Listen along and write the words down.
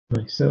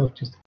myself,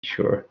 just to be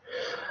sure.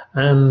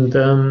 And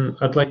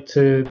I'd like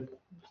to,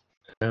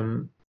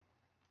 I'm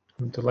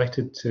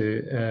delighted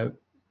to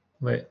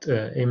let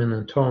Eamon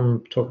and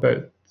Tom talk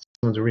about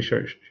some of the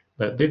research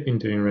that they've been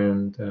doing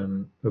around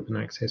open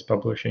access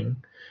publishing.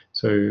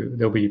 So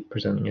they'll be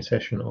presenting a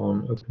session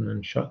on open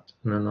and shut,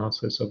 an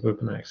analysis of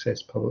open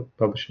access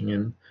publishing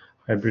in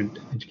hybrid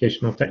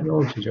educational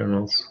technology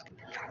journals.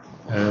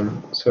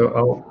 So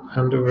I'll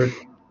hand over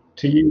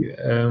to you,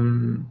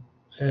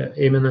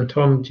 Eamon and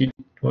Tom. Do you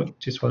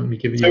just want me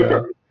to give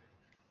you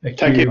a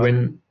cue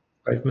when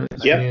 5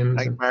 minutes Yeah.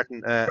 ends? Thanks,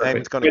 Martin.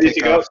 Eamon's going to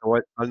kick off, so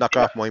I'll knock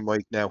off my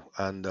mic now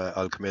and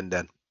I'll come in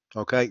then.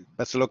 Okay,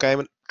 best of luck,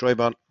 Eamon. Drive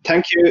on.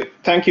 Thank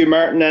you,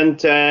 Martin,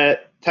 and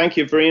thank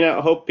you, Verena.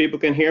 I hope people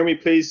can hear me.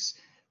 Please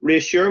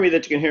reassure me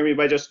that you can hear me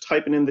by just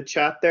typing in the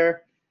chat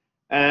there.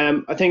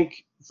 I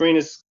think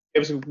Verena's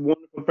gave us a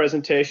wonderful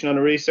presentation on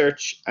the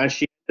research, and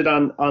she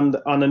ended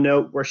on a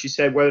note where she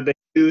said whether they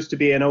choose to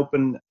be an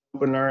open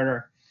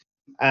learner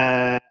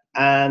or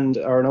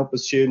an open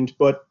student.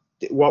 But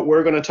what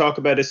we're going to talk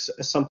about is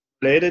something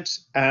related,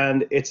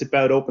 and it's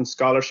about open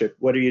scholarship,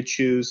 whether you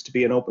choose to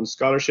be an open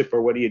scholarship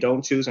or whether you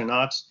don't choose or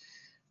not.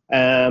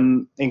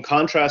 In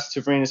contrast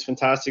to Verena's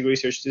fantastic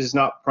research, this is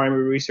not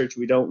primary research.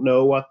 We don't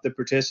know what the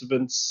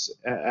participants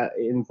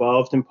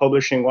involved in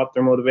publishing, what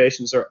their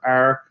motivations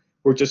are.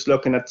 We're just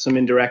looking at some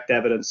indirect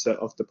evidence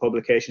of the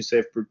publications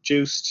they've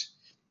produced,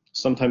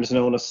 sometimes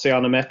known as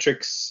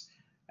cyanometrics.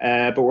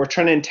 But we're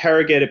trying to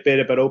interrogate a bit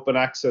about open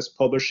access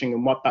publishing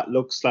and what that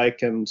looks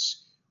like, and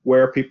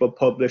where people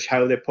publish,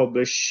 how they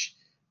publish,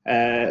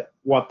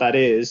 what that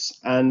is.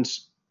 And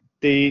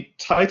the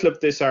title of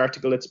this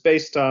article, it's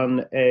based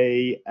on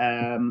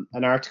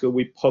an article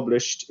we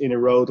published in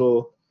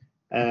Erodal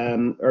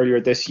earlier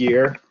this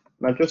year.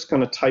 And I'm just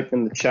going to type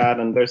in the chat,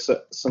 and there's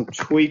some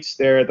tweets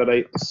there that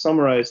I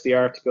summarized the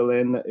article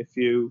in. If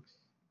you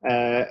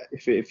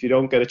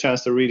don't get a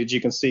chance to read it, you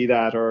can see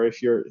that, or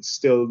if you're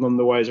still none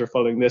the wiser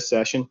following this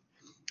session.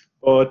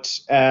 But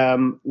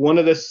one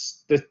of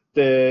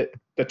the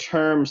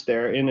terms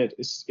there in it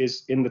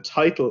is in the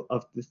title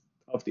of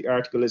the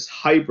article is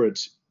hybrid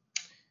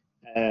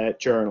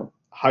journal,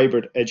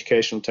 hybrid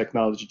educational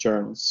technology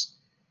journals.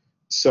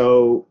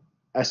 So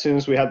as soon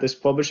as we had this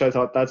published, I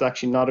thought that's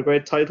actually not a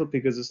great title,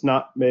 because it's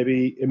not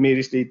maybe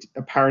immediately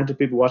apparent to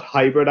people what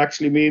hybrid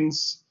actually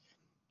means.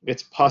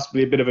 It's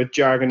possibly a bit of a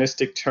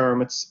jargonistic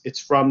term. It's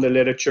from the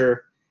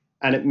literature,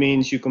 and it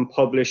means you can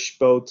publish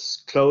both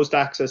closed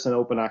access and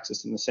open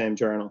access in the same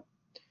journal.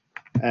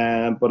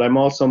 But I'm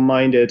also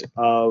minded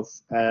of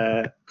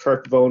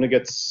Kurt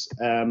Vonnegut's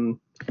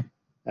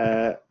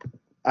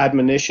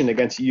admonition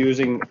against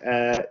using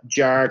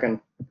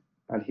jargon,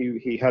 and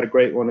he had a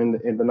great one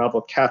in the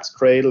novel Cat's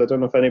Cradle. I don't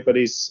know if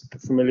anybody's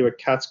familiar with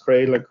Cat's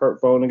Cradle and Kurt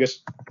Vonnegut.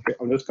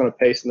 I'm just going to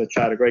paste in the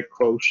chat a great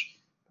quote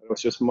I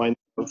was just minded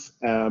of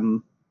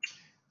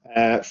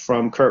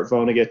from Kurt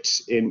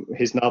Vonnegut in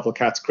his novel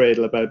Cat's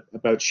Cradle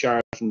about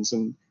charlatans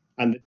and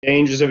the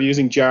dangers of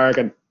using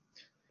jargon.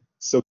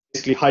 So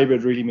basically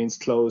hybrid really means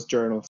closed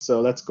journal.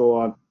 So let's go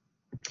on.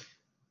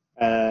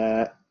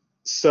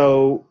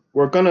 So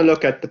we're going to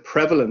look at the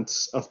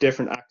prevalence of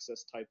different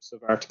access types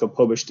of article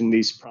published in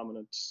these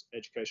prominent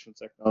educational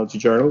technology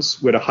journals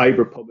with a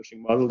hybrid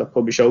publishing model that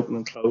publish open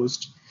and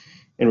closed.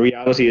 In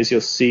reality, as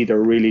you'll see,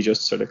 they're really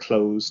just sort of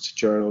closed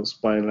journals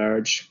by and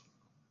large.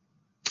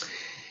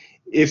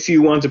 If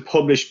you want to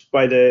publish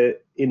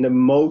in the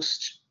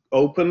most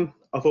open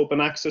of open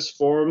access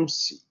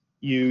forms,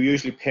 you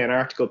usually pay an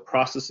article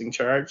processing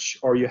charge,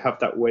 or you have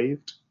that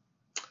waived.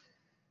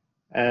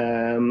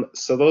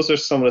 So those are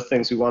some of the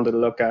things we wanted to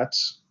look at.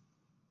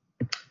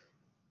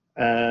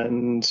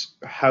 And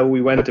how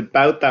we went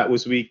about that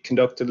was we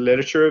conducted a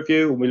literature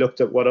review, and we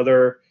looked at what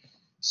other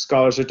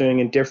scholars are doing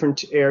in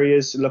different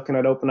areas looking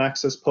at open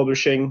access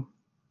publishing.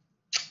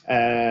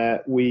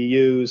 We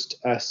used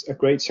a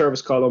great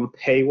service called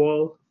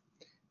Paywall,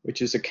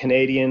 which is a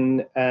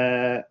Canadian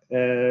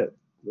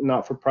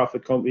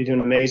not-for-profit company doing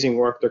amazing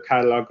work. They're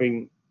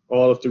cataloging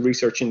all of the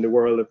research in the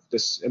world of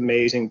this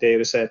amazing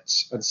data set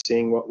and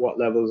seeing what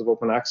levels of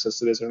open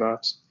access it is or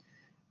not.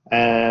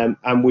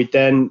 And we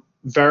then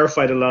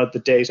verified a lot of the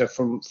data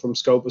from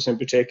Scopus in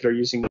particular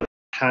using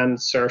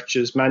hand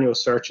searches, manual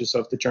searches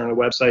of the journal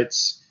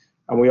websites.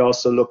 And we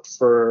also looked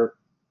for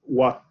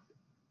what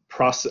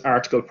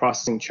article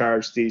processing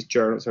charge these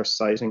journals are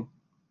citing.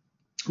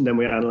 And then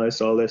we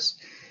analyzed all this.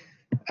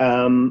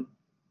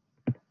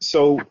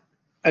 So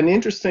an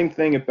interesting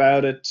thing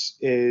about it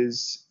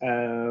is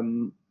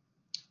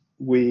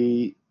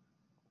we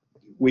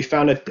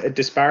found a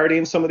disparity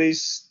in some of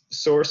these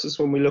sources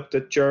when we looked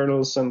at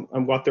journals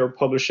and what they were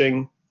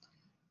publishing,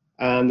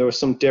 and there were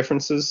some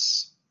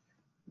differences.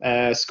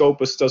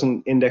 Scopus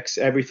doesn't index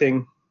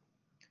everything.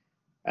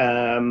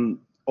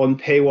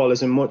 Paywall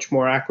is a much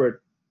more accurate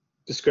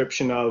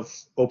description of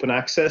open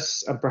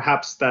access, and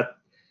perhaps that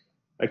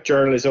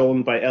journal is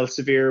owned by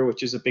Elsevier,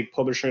 which is a big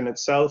publisher in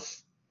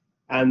itself,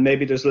 and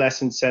maybe there's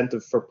less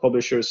incentive for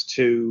publishers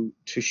to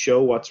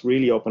show what's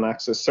really open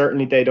access.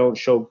 Certainly they don't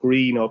show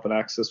green open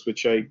access,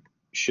 which I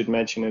should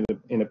mention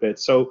in a bit.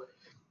 So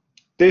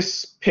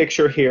this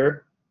picture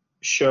here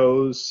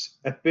shows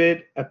a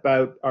bit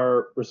about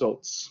our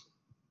results.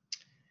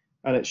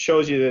 And it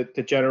shows you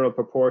the general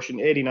proportion,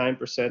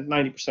 89%,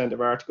 90%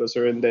 of articles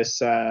are in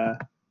this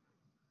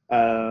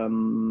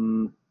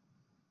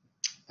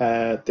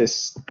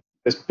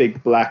this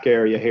big black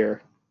area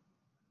here.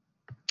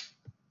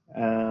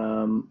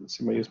 Let's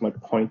see if I use my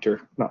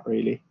pointer. Not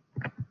really.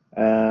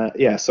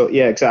 Yeah, so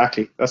yeah,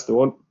 exactly. That's the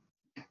one.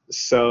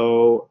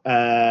 So,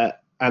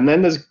 and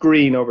then there's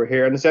green over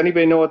here. And does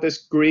anybody know what this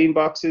green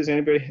box is?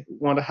 Anybody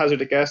want to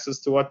hazard a guess as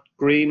to what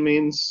green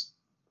means?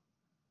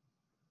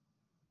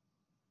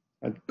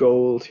 And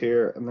gold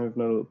here, and there's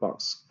another little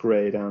box,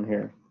 gray down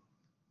here.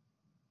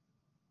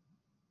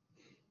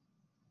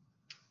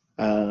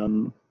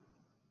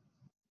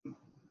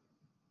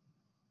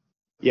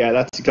 Yeah,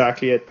 that's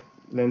exactly it,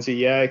 Lindsay.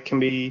 Yeah, it can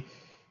be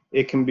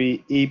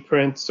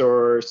e-prints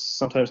or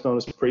sometimes known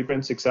as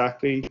preprints.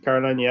 Exactly,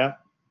 Caroline. Yeah.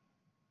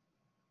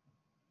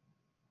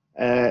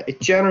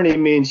 It generally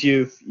means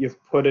you've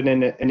put it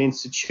in an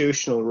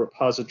institutional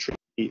repository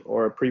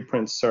or a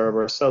preprint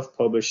server,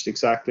 self-published.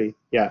 Exactly.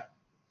 Yeah.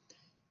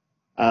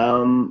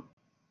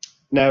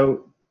 Now,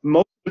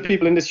 most of the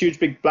people in this huge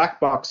big black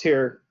box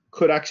here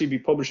could actually be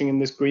publishing in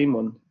this green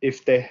one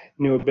if they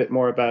knew a bit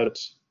more about it.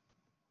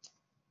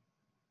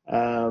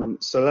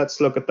 So let's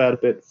look at that a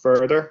bit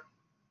further.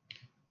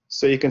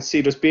 So you can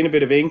see there's been a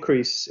bit of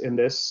increase in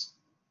this,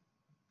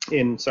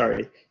 in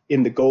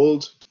the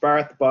gold bar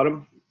at the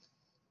bottom.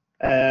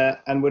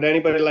 And would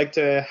anybody like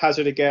to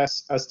hazard a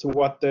guess as to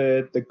what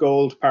the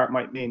gold part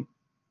might mean?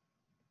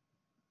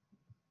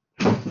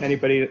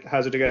 Anybody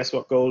hazard a guess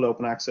what gold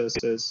open access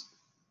is?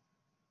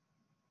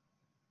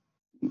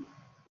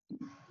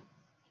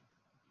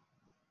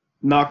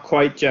 Not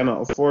quite, Gemma.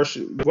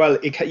 Unfortunately, well,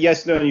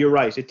 yes, no, you're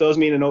right. It does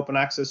mean an open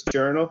access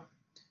journal,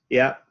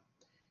 yeah.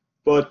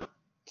 But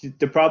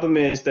the problem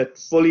is that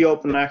fully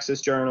open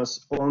access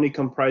journals only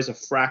comprise a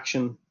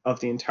fraction of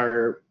the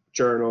entire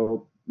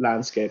journal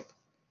landscape.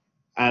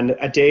 And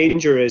a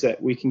danger is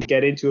that we can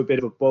get into a bit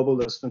of a bubble.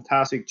 There's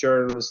fantastic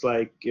journals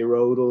like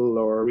Erodal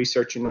or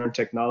Research and Learn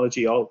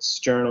Technology, ALTS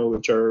journal,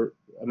 which are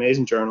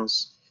amazing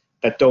journals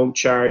that don't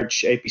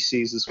charge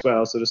APCs as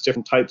well. So there's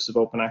different types of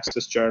open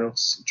access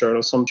journals.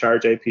 Some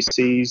charge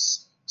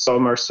APCs,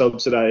 some are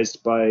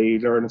subsidized by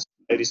learning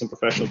societies and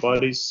professional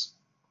bodies.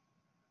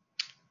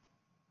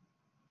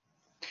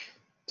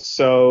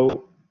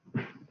 So,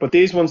 but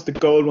these ones, the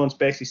gold ones,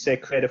 basically say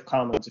Creative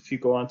Commons if you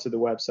go onto the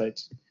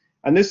website.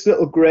 And this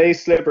little gray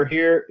sliver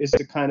here is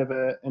a kind of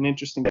an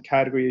interesting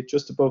category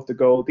just above the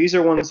gold. These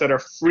are ones that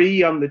are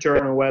free on the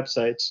journal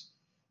website,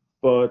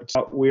 but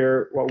what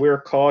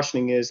we're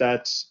cautioning is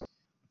that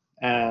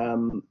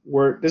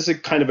this is a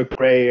kind of a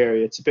gray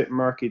area. It's a bit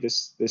murky,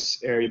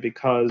 this area,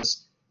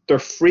 because they're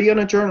free on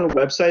a journal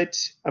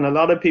website, and a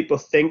lot of people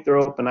think they're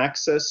open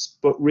access,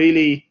 but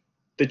really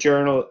the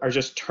journal are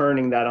just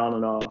turning that on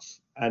and off,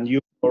 and you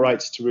have no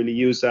rights to really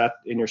use that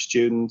in your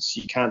students.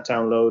 You can't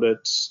download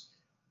it.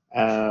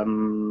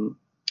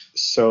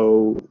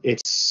 So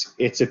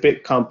it's a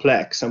bit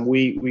complex, and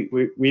we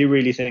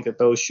really think that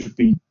those should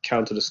be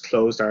counted as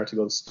closed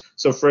articles.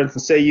 So for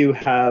instance, say you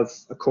have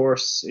a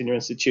course in your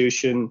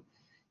institution,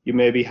 you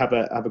maybe have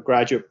a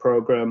graduate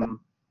program,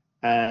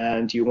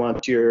 and you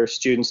want your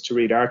students to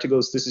read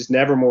articles. This is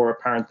never more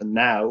apparent than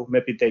now.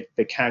 Maybe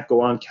they can't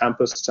go on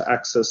campus to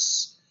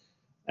access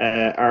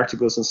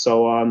articles and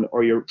so on,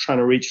 or you're trying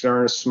to reach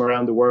learners from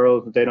around the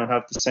world, but they don't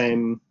have the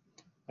same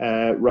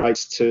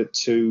rights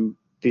to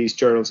these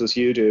journals as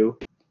you do.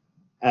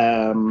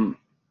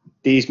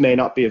 These may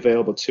not be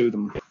available to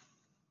them,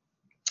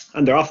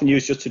 and they're often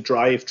used just to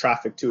drive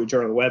traffic to a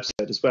journal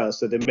website as well.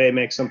 So they may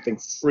make something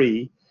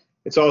free.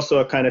 It's also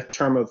a kind of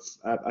term of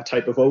a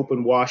type of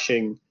open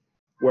washing,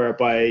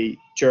 whereby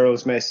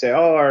journals may say,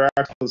 "Oh, our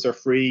articles are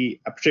free,"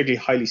 particularly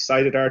highly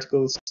cited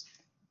articles,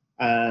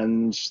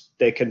 and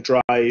they can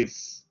drive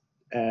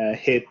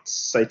hits,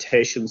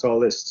 citations, all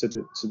this to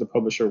the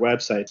publisher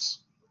websites.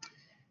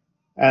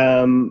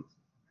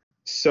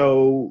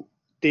 So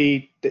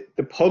the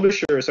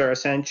publishers are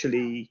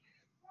essentially,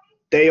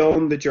 they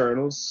own the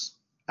journals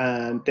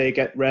and they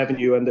get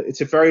revenue, and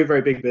it's a very,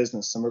 very big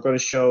business. And we're going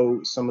to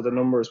show some of the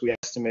numbers. We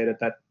estimated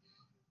that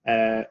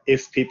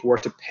if people were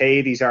to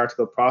pay these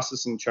article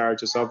processing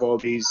charges of all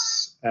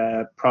these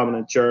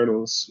prominent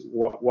journals,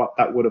 what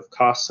that would have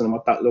cost and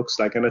what that looks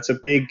like. And it's a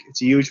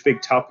huge,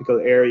 big topical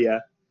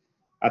area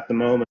at the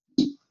moment.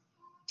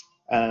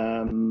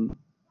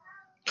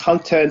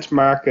 Content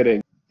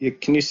marketing.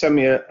 Can you send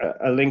me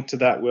a link to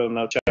that, Will, and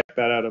I'll check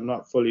that out. I'm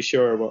not fully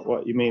sure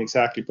what you mean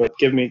exactly, but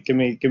give me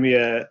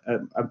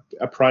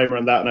a primer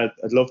on that, and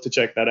I'd love to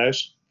check that out.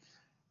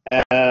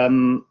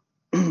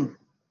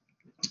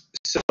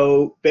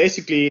 So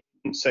basically,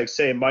 so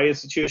say in my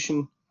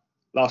institution,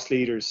 Lost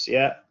Leaders,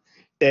 yeah,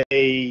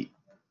 I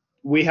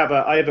have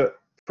a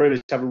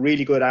privilege to have a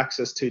really good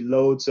access to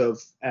loads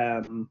of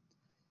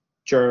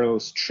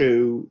journals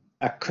through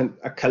a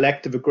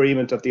collective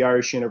agreement of the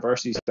Irish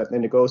universities that they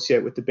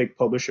negotiate with the big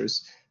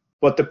publishers.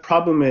 But the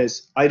problem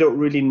is I don't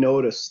really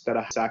notice that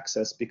I have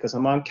access because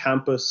I'm on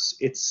campus,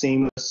 it's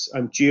seamless,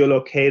 I'm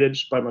geolocated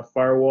by my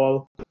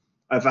firewall,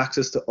 I have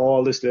access to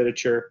all this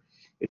literature.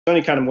 It's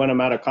only kind of when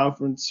I'm at a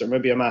conference or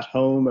maybe I'm at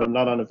home and I'm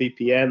not on a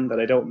VPN that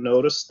I don't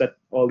notice that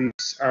all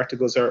these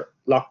articles are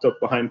locked up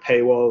behind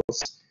paywalls.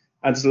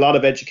 And there's a lot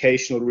of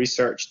educational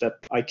research that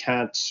I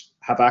can't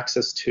have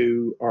access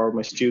to or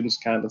my students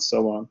can't and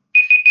so on.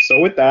 So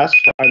with that,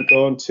 I'm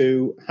going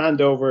to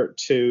hand over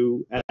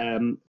to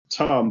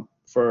Tom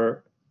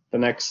for the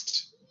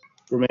next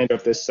remainder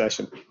of this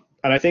session.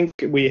 And I think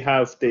we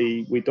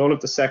don't have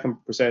the second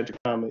presenter,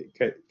 Tom,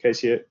 in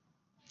case you...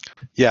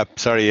 Yeah,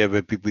 sorry,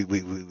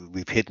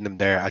 we've hidden them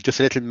there. Just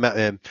a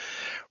little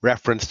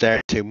reference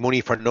there to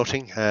Money for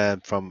Nothing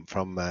from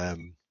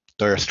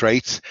Dire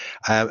Straits.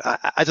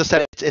 As I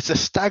said, it's a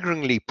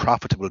staggeringly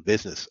profitable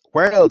business.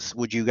 Where else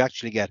would you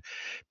actually get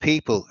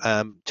people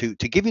to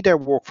give you their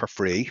work for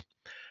free,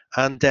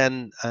 and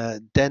then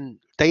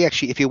they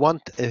actually, if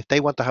they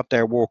want to have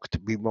their work to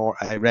be more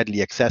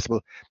readily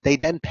accessible, they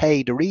then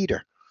pay the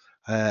reader.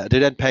 They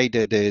then pay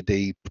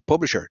the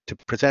publisher to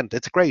present.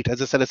 It's great.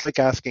 As I said, it's like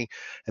asking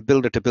a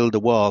builder to build a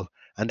wall,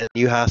 and then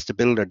you ask the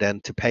builder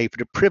then to pay for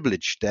the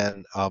privilege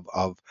then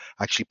of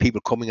actually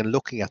people coming and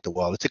looking at the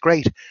wall. It's a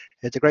great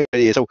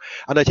idea. So,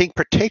 and I think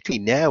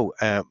particularly now,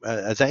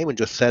 as Eamon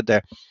just said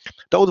there,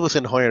 those of us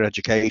in higher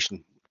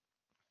education,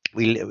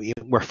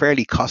 we're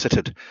fairly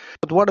cosseted.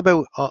 But what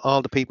about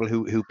all the people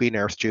who've been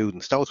our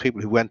students, those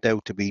people who went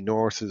out to be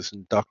nurses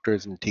and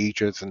doctors and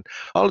teachers and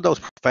all of those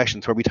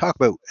professions where we talk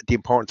about the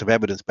importance of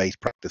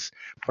evidence-based practice,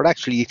 but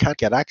actually you can't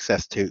get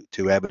access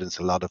to evidence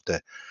a lot of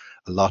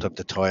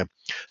the time.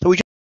 So we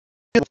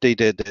just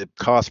the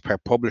cost per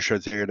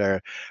publishers here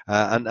there,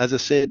 and as I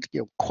said,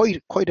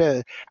 quite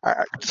a.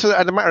 So,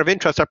 as a matter of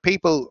interest, are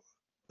people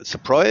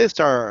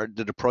surprised, or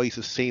did the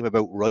prices seem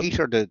about right,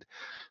 or did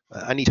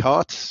any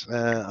thoughts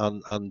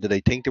on do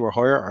they think they were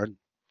higher, or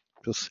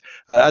just,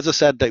 as I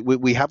said, that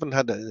we haven't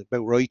had it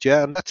about right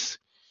yet,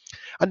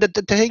 and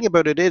the thing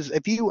about it is,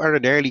 if you are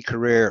an early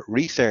career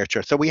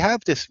researcher, so we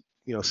have this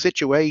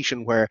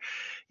situation where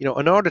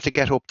in order to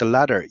get up the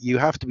ladder, you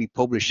have to be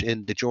published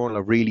in the journal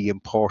of really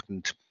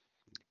important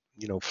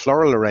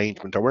floral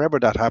arrangement or wherever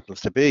that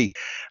happens to be,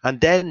 and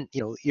then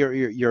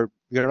you're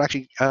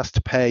actually asked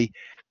to pay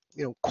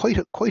quite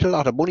a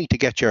lot of money to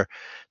get your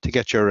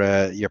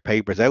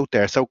papers out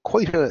there. So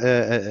quite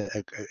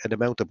an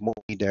amount of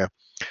money there.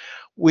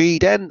 We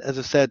then, as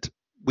I said,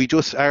 we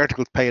just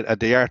pay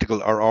the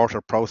article or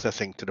author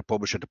processing to the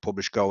publisher to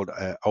publish gold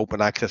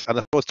open access, and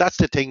I suppose that's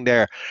the thing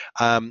there.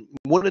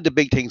 One of the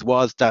big things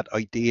was that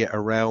idea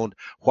around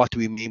what do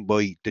we mean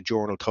by the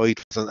journal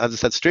titles, and as I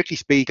said, strictly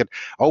speaking,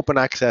 open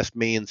access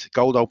means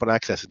gold open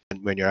access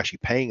when you're actually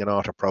paying an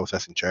author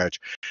processing charge.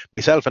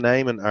 Myself and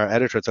Eamon are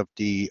editors of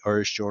the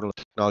Irish Journal of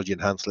Technology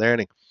Enhanced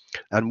Learning,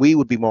 and we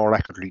would be more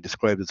accurately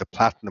described as a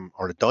platinum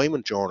or a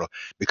diamond journal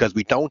because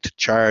we don't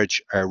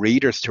charge our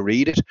readers to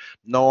read it,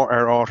 nor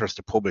our authors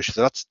to publish.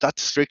 So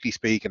that's strictly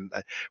speaking.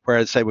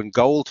 Whereas, say, when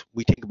gold,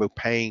 we think about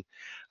paying.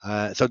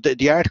 So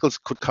the articles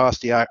could cost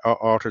the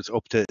authors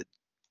up to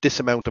this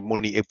amount of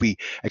money if we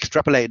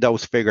extrapolate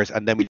those figures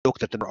and then we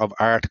looked at the number of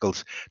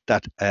articles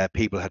that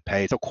people had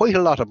paid. So quite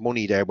a lot of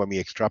money there when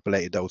we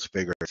extrapolated those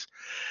figures.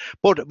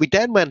 But we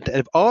then went,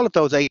 if all of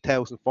those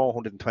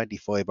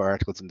 8,425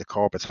 articles in the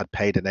corpus had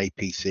paid an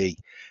APC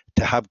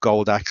to have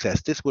gold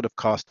access, this would have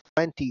cost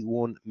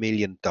 $21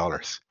 million.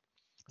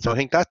 So I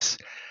think that's,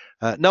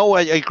 no,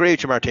 I agree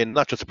with you, Martin,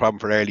 not just a problem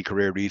for early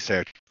career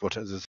research, but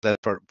as I said,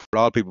 for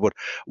all people. But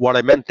what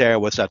I meant there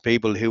was that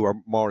people who are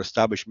more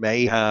established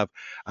may have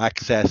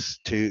access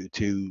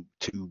to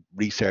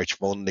research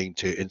funding,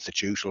 to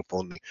institutional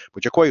funding,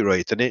 but you're quite right,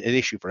 it's an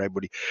issue for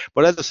everybody.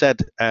 But as I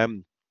said,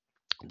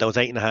 those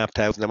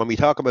 8,500, and when we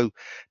talk about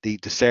the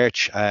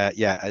search,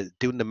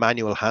 doing the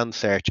manual hand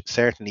search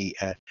certainly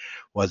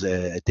was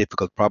a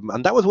difficult problem,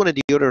 and that was one of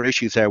the other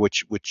issues there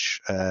which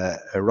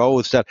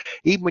arose, that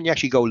even when you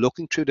actually go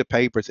looking through the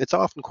papers, it's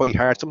often quite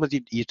hard. Sometimes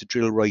you have to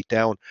drill right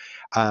down.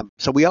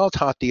 So we all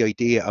thought the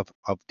idea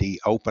of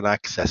the open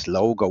access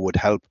logo would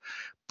help,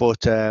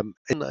 but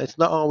it's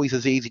not always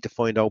as easy to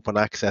find open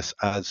access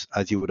as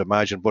you would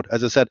imagine. But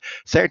as I said,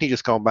 certainly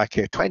just going back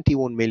here,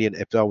 21 million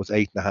if that was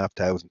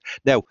 8,500.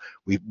 Now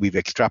we've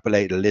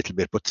extrapolated a little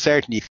bit, but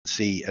certainly you can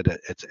see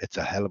it's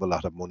a hell of a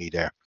lot of money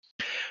there.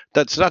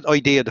 That's that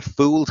idea, the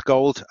fool's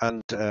gold,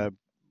 and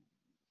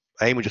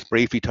Eamon just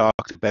briefly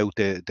talked about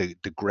the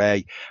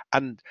grey,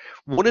 and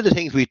one of the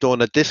things we've done,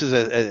 that this is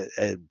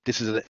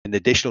an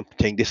additional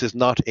thing. This is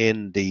not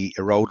in the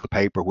Erodal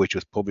paper which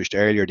was published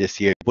earlier this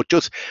year, but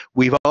just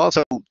we've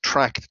also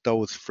tracked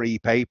those free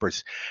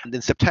papers. And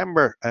in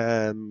September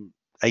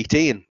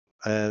 18,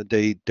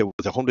 there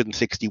was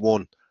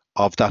 161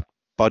 of that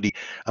body,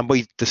 and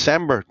by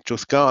December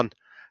just gone,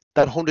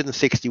 that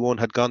 161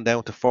 had gone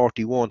down to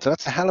 41. So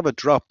that's a hell of a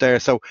drop there.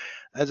 So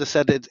as I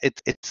said,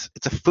 it's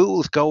a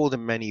fool's gold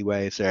in many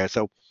ways there.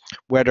 So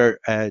whether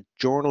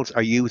journals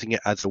are using it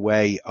as a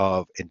way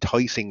of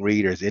enticing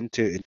readers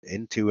into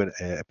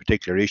a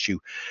particular issue,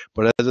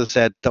 but as I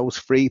said, those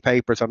free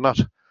papers are not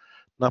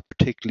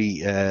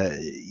particularly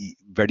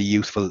very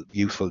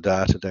useful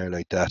data there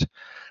like that.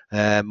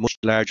 Much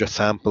larger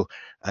sample.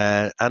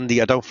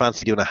 Andy, I don't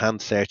fancy doing a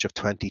hand search of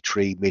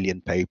 23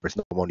 million papers.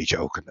 No, I'm only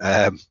joking.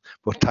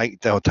 But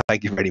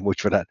thank you very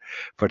much for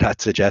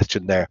that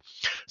suggestion there.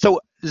 So,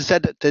 as I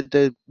said,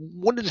 the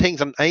one of the things,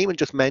 and Eamon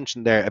just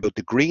mentioned there about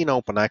the green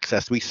open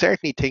access, we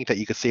certainly think that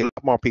you could see a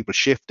lot more people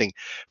shifting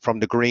from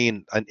the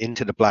green and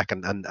into the black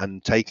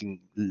and taking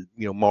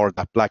more of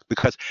that black,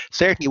 because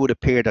certainly it would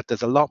appear that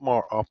there's a lot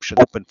more options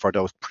open for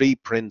those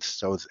preprints,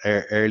 those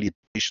early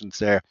editions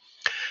there.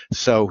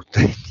 So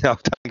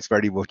thanks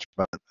very much,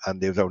 man.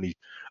 And they was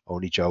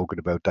only joking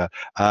about that.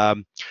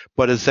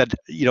 But as I said,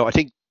 I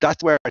think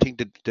that's where I think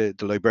the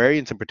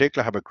librarians in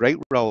particular have a great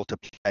role to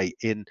play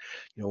in,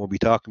 when we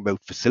talk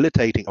about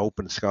facilitating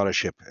open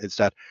scholarship. Is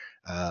that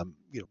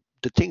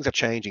the things are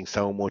changing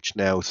so much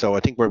now. So I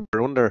think we're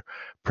under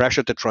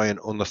pressure to try and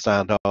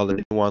understand all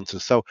the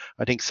nuances. So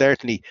I think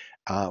certainly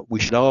we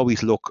should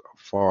always look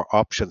for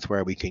options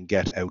where we can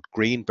get out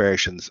green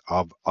versions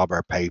of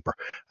our paper.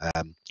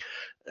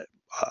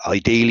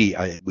 Ideally,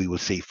 we will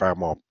see far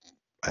more,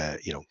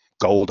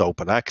 gold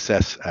open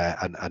access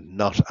and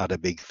not at a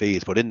big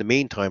fees. But in the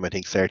meantime, I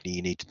think certainly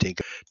you need to think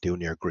of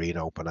doing your green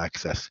open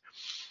access.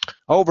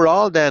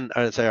 Overall, then,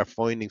 as our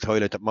findings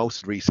highlight that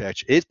most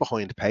research is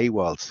behind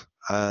paywalls,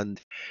 and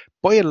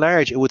by and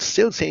large, it would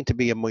still seem to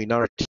be a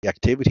minority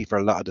activity for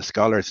a lot of the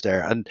scholars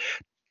there. And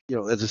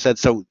as I said,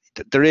 so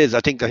there is,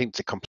 I think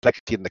the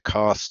complexity and the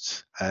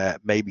costs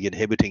may be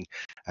inhibiting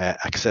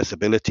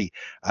accessibility.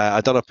 I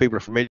don't know if people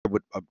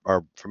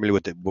are familiar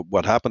with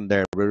what happened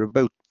there. We're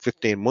about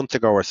 15 months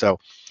ago or so.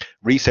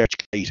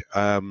 ResearchGate,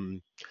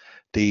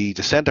 the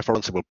Centre for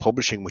Responsible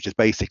Publishing, which is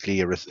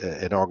basically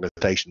an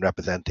organisation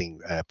representing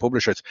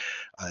publishers,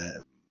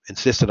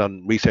 insisted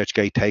on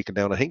ResearchGate taking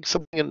down, I think,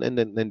 something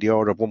in the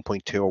order of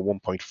 1.2 or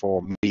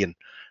 1.4 million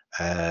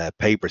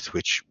papers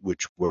which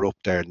were up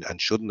there and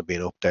shouldn't have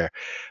been up there.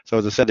 So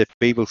as I said, if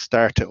people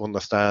start to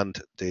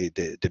understand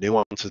the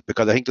nuances,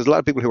 because I think there's a lot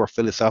of people who are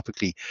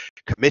philosophically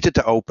committed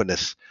to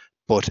openness,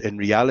 but in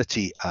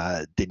reality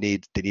they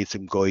need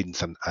some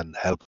guidance and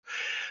help.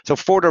 So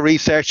further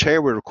research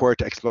here, we're required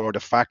to explore the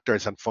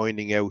factors and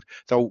finding out.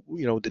 So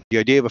the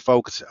idea of a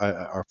focus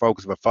of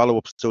a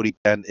follow-up study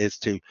then is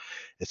to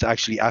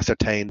actually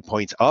ascertain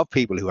points of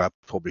people who have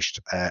published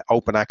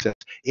open access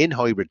in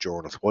hybrid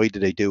journals. Why do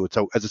they do it?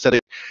 So as I said,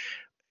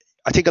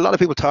 I think a lot of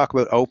people talk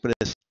about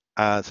openness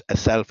as a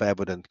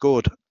self-evident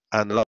good,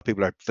 and a lot of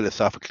people are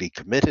philosophically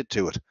committed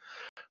to it.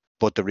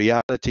 But the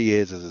reality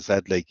is, as I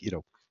said,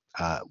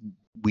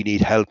 we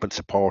need help and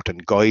support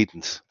and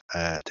guidance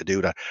to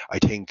do that. I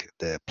think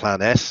the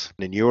Plan S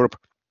in Europe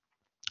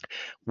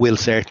will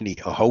certainly,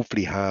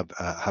 hopefully, have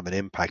an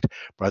impact.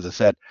 But as I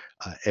said,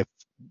 if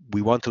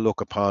we want to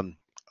look upon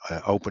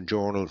open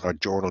journals or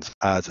journals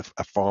as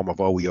a form of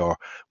OER,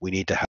 we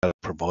need to help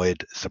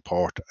provide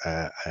support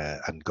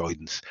and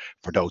guidance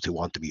for those who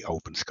want to be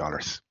open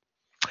scholars.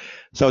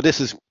 So this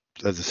is,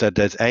 as I said,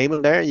 there's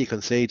Eamon there. You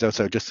can see,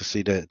 so just to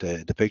see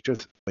the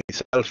pictures,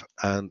 myself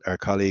and our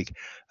colleague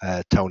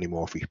Tony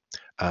Murphy,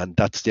 and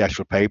that's the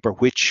actual paper,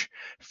 which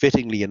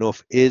fittingly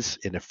enough is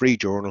in a free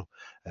journal,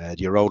 the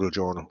Eurodal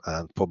Journal,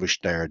 and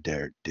published there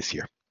this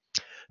year.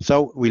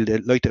 So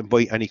we'd like to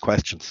invite any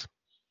questions.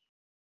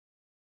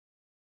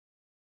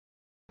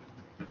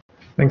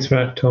 Thanks for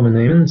that, Tom and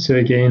Eamon. So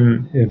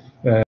again, if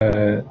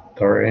there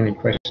are any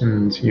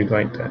questions you'd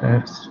like to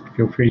ask,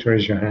 feel free to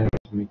raise your hand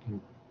and we can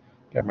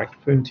get a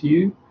microphone to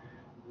you,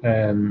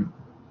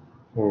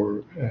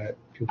 or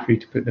feel free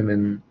to put them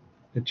in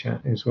the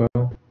chat as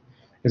well.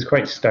 It's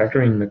quite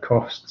staggering, the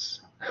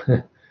costs.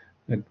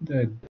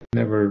 I'd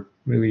never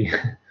really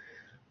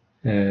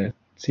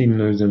seen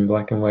those in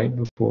black and white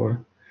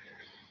before.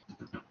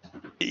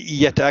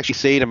 Yet to actually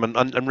see them,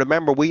 and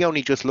remember, we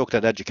only just looked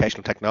at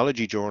educational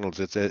technology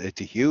journals. It's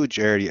a huge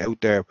area out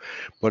there,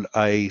 but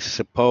I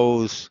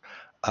suppose.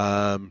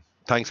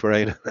 Thanks,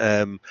 Brian.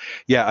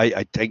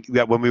 I think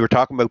when we were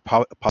talking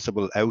about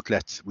possible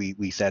outlets,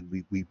 we said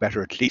we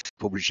better at least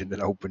publish in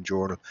an open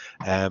journal.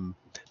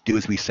 Do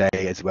as we say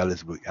as well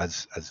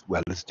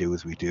as do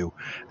as we do.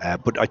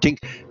 But I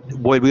think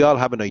while we all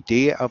have an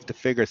idea of the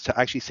figures, to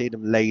actually see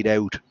them laid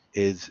out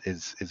is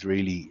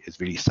really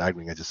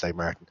staggering, as you say,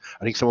 Martin.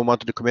 I think someone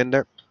wanted to come in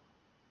there.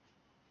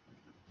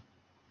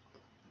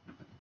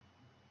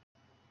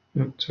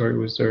 Oh, sorry,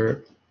 was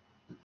there?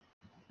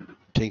 I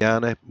think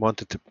Anna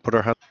wanted to put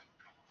her hand.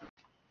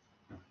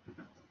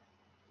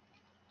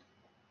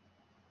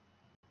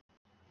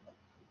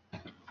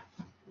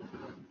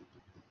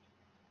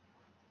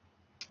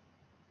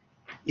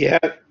 Yeah,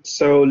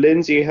 so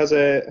Lindsay has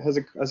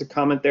a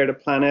comment there to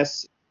Plan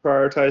S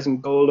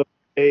prioritizing gold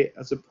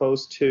as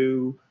opposed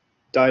to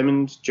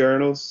diamond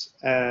journals.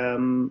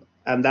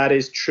 and that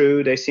is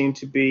true. They seem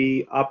to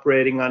be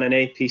operating on an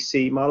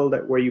APC model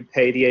that where you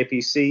pay the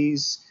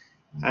APCs,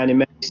 and in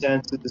many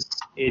senses,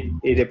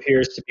 it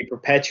appears to be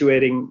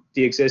perpetuating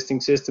the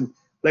existing system.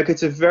 Like,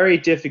 it's a very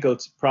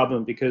difficult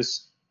problem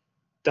because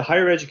the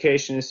higher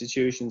education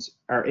institutions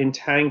are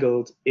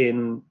entangled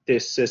in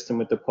this system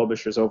with the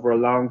publishers over a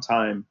long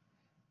time,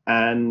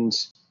 and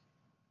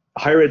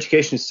higher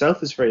education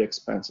itself is very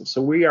expensive.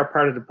 So we are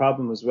part of the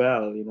problem as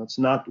well. You know, it's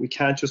not, we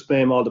can't just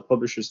blame all the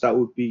publishers. That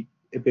would be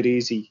a bit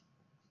easy.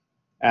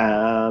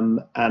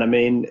 And I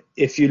mean,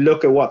 if you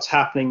look at what's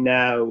happening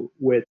now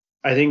with,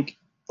 I think,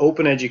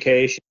 open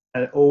education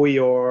and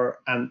OER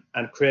and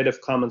Creative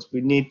Commons,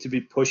 we need to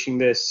be pushing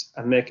this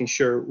and making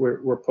sure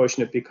we're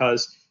pushing it,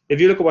 because if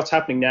you look at what's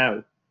happening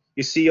now,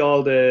 you see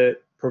all the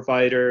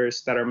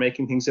providers that are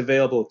making things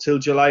available. Till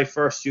July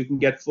 1st, you can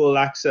get full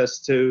access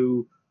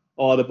to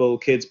Audible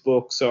kids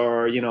books,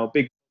 or, you know,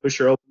 big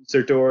publisher opens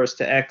their doors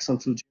to X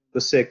until June the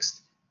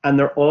 6th, and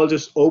they're all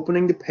just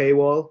opening the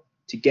paywall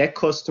to get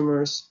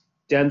customers.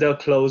 Then they'll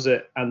close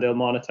it and they'll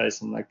monetize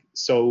them. Like,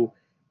 so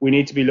we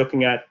need to be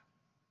looking at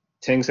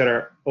things that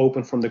are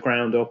open from the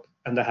ground up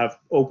and that have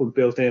open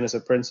built in as a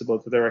principle,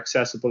 that they're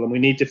accessible, and we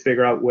need to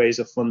figure out ways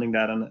of funding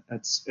that, and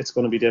it's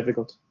going to be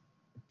difficult.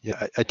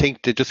 Yeah, I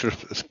think just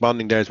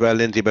responding there as well,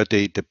 Lindsay, about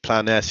the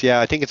Plan S. Yeah,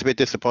 I think it's a bit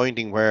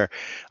disappointing where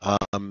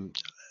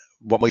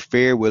what my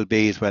fear will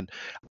be is when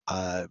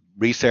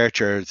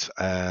researchers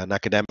and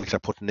academics are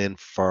putting in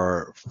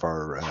for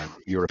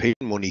European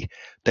money,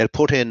 they'll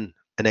put in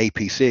an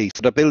APC,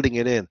 so they're building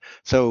it in.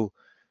 So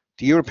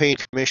the European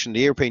Commission,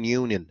 the European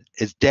Union,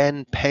 is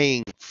then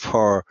paying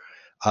for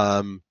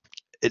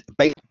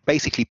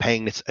basically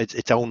paying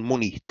its own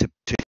money to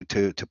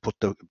put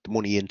the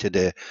money into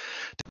the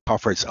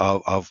coffers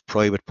of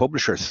private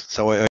publishers.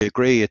 So I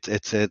agree,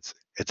 it's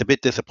a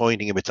bit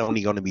disappointing if it's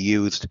only going to be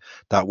used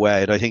that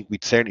way. And I think we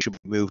certainly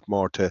should be moved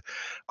more to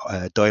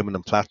diamond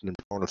and platinum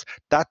journals.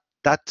 That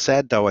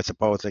said, though, I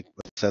suppose, like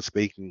myself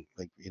speaking,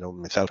 like, you know,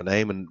 myself and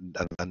Eamon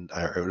and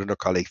our other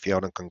colleague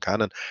Fiona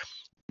Concannon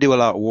do a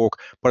lot of work.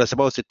 But I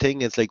suppose the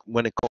thing is, like,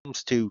 when it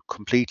comes to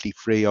completely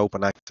free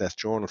open access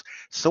journals,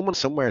 someone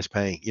somewhere is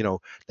paying, you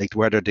know, like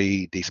whether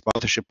the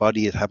sponsorship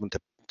body is having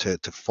to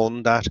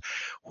fund that,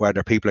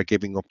 whether people are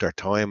giving up their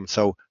time.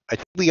 So I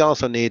think we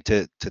also need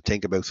to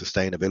think about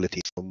sustainability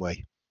in some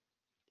way.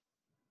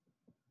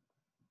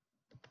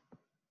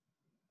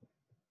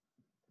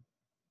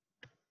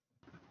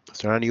 Is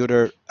there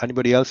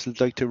anybody else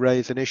who'd like to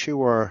raise an issue,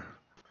 or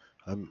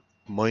I'm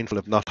mindful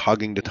of not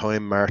hogging the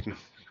time, Martin?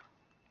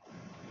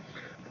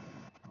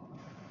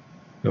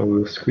 No,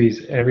 we'll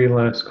squeeze every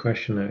last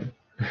question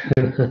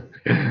out.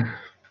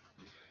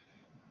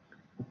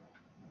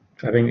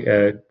 I think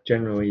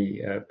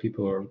generally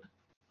people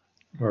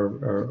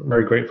are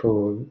very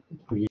grateful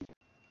we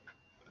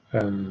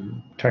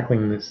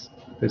tackling this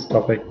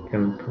topic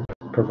and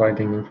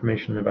providing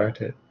information about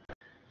it.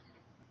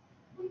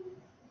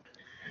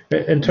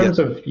 In terms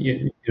of,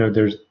 you know,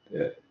 there's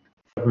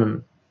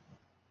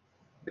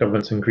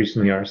governments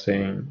increasingly are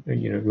saying,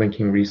 you know,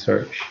 linking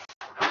research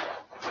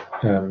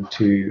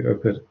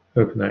to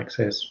open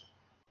access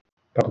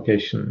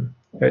publication.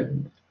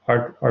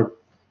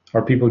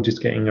 Are people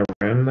just getting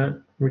around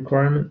that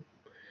requirement?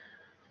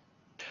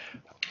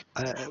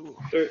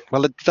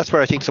 Well, that's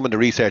where I think some of the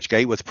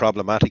ResearchGate was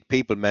problematic.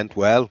 People meant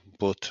well,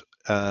 but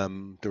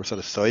they were sort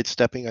of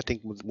sidestepping, I think,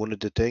 was one of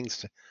the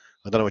things.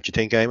 I don't know what you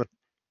think, Eamon.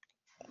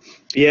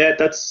 Yeah,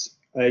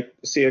 I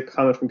see a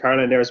comment from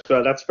Caroline there as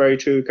well. That's very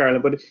true,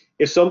 Caroline. But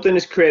if something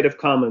is Creative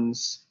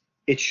Commons,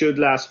 it should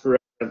last forever.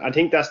 I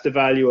think that's the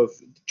value of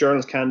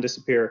journals can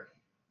disappear.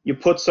 You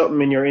put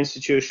something in your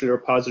institutional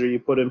repository, you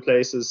put in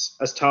places,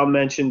 as Tom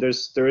mentioned,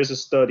 there is a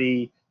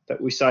study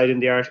that we cite in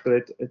the article,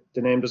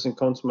 the name doesn't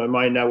come to my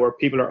mind now, where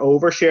people are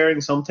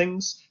oversharing some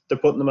things. They're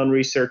putting them on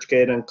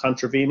ResearchGate and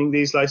contravening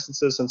these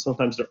licenses, and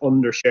sometimes they're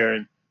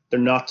undersharing. They're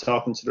not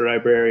talking to the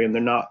librarian,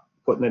 they're not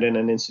putting it in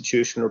an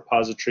institutional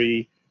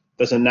repository.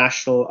 There's a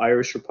national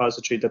Irish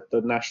repository that the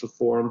National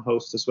Forum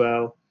hosts as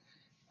well.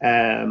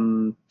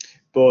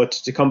 But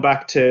to come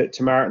back to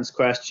Martin's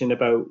question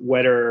about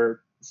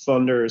whether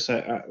funders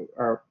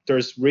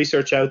there's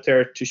research out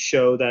there to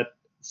show that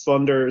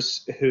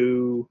funders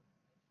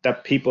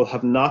that people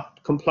have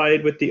not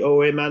complied with the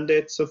OA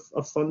mandates of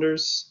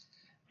funders.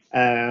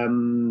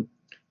 And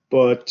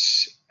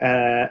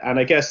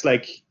I guess,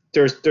 like,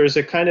 there's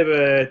a kind of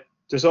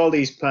there's all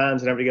these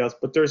plans and everything else,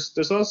 but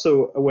there's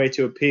also a way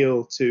to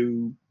appeal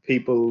to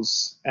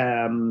people's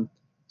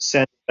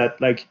sense that,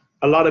 like,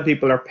 a lot of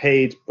people are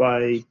paid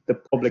by the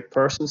public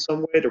person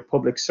some way. They're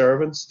public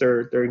servants.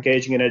 They're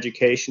engaging in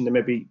education. They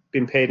may be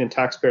being paid in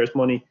taxpayers'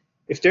 money.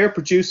 If they're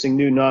producing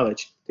new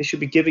knowledge, they should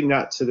be giving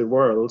that to the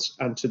world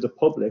and to the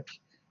public,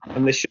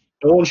 and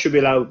no one should be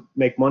allowed to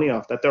make money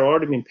off that. They're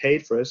already being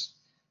paid for it,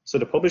 so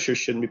the publishers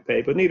shouldn't be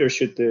paid, but neither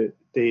should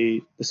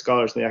the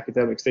scholars and the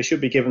academics. They should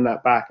be giving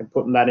that back and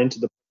putting that into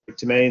the public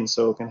domain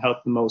so it can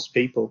help the most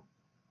people.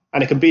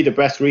 And it can be the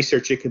best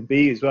research it can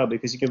be as well,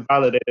 because you can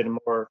validate it in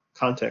more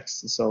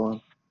contexts and so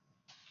on.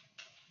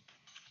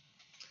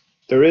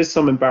 There is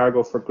some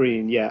embargo for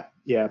green, yeah.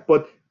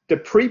 But the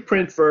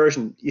preprint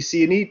version, you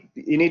see,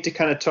 you need to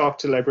kind of talk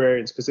to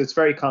librarians because it's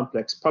very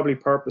complex, probably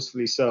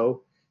purposefully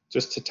so,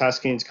 just to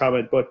Taskine's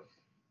comment. But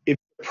if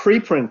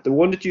preprint, the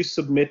one that you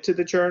submit to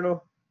the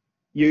journal,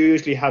 you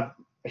usually have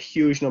a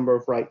huge number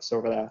of rights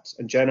over that,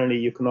 and generally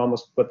you can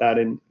almost put that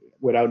in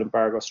without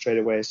embargo straight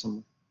away.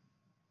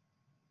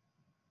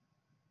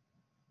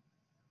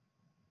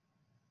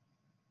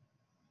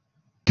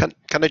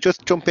 Can I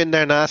just jump in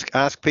there and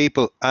ask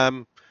people,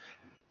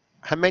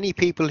 how many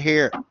people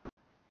here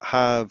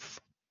have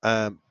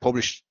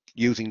published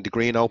using the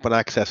green open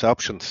access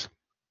options?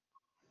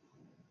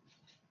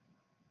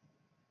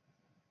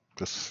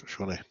 Just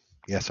showing a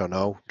yes or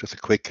no, just a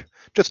quick,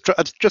 just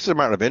as a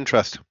matter of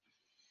interest.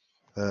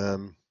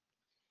 You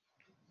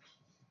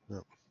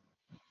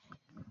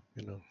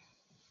know,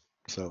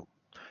 so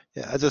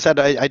yeah, as I said,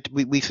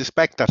 we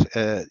suspect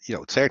that you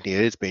know, certainly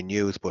it is being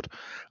used, but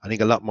I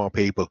think a lot more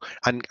people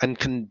and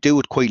can do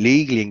it quite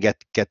legally and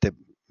get the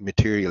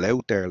material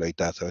out there like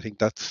that. So I think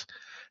that's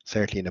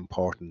certainly an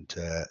important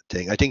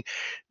thing. I think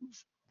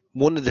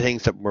one of the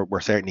things that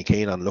we're certainly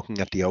keen on looking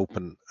at the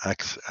open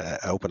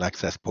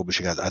access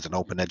publishing as an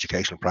open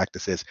educational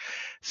practice is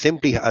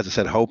simply, as I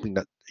said, hoping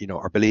that, you know,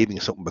 or believing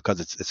in something because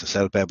it's a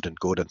self-evident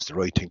good and it's the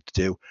right thing to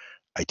do.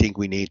 I think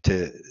we need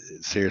to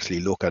seriously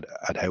look at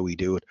how we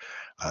do it.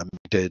 I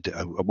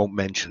won't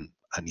mention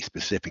any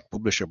specific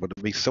publisher, but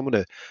I mean, some of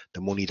the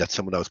money that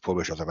some of those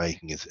publishers are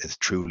making is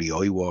truly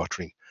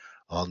eye-watering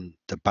on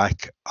the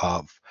back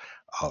of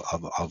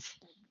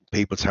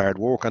people's hard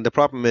work. And the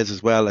problem is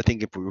as well, I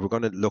think if we were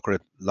going to look at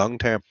it long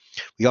term,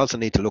 we also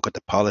need to look at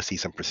the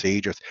policies and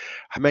procedures.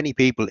 How many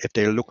people, if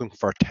they're looking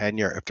for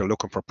tenure, if they're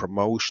looking for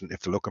promotion,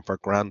 if they're looking for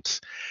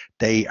grants,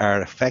 they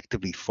are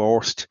effectively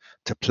forced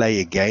to play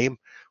a game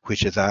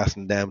which is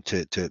asking them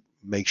to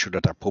make sure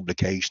that their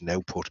publication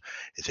output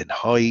is in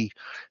high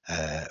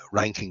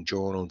ranking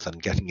journals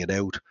and getting it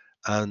out.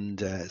 And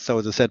so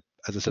as I said,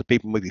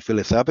 people might be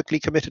philosophically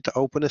committed to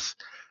openness,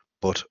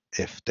 but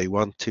if they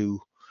want to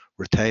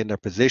retain their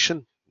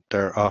position,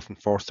 they're often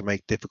forced to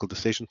make difficult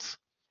decisions.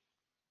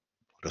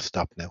 I'll just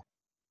stop now.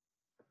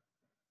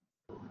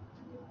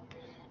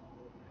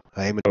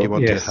 Eamon, do you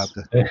want to have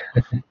the?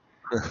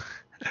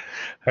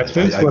 I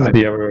suppose one of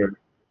the other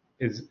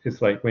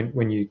is like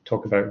when you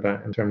talk about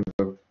that in terms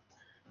of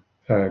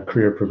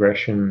career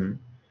progression,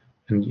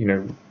 and you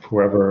know,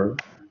 whoever.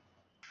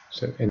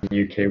 So in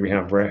the UK we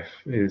have REF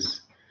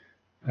is,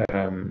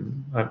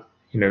 you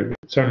know,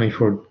 certainly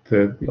for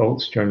the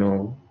Alts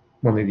journal,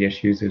 one of the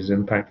issues is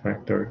impact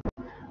factor,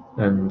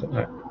 and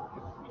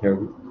you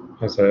know,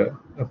 as a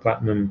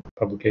platinum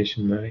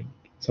publication, I think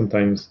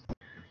sometimes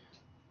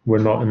we're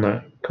not in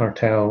that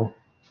cartel,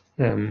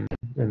 and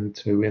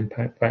so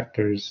impact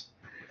factors,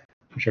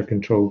 which are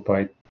controlled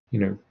by, you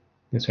know,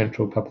 the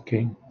central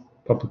publication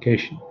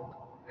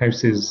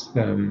houses,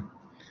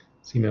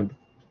 seem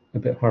a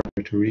bit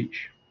harder to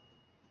reach.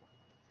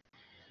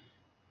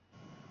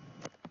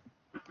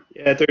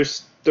 Yeah,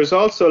 there's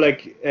also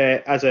like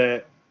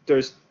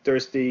there's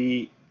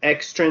the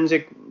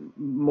extrinsic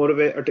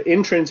motivate, or the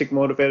intrinsic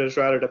motivators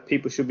rather, that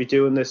people should be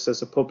doing this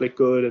as a public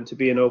good and to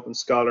be an open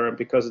scholar and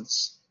because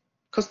it's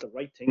the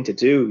right thing to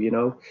do, you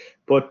know.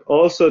 But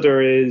also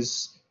there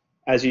is,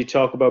 as you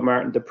talk about,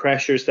 Martin, the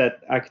pressures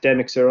that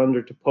academics are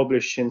under to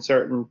publish in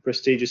certain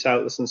prestigious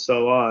outlets and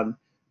so on.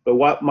 But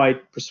what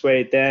might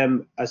persuade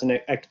them as an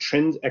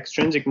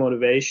extrinsic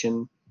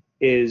motivation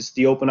is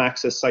the open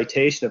access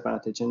citation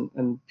advantage.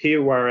 And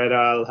Piawar et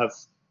al.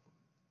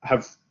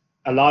 have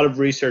a lot of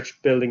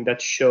research building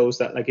that shows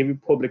that, like, if you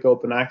public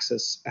open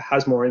access, it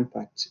has more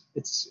impact.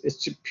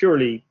 It's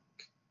purely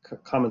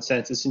common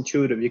sense. It's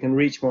intuitive. You can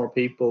reach more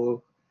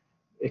people.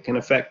 It can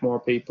affect more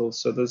people.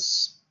 So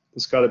there's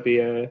got to be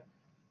a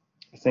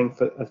thing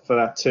for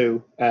that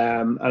too.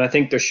 And I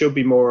think there should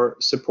be more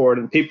support,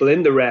 and people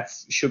in the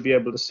REF should be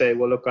able to say,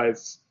 well, look,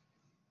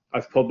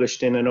 I've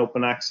published in an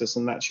open access,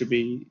 and that should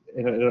be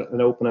in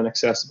an open and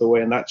accessible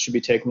way, and that should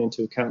be taken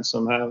into account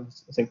somehow.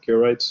 I think you're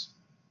right.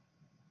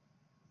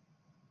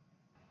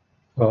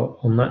 Well,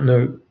 on that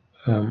note,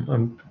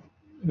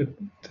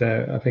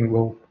 I think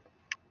we'll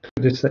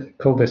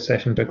call this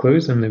session to a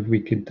close, and if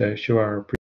we could show our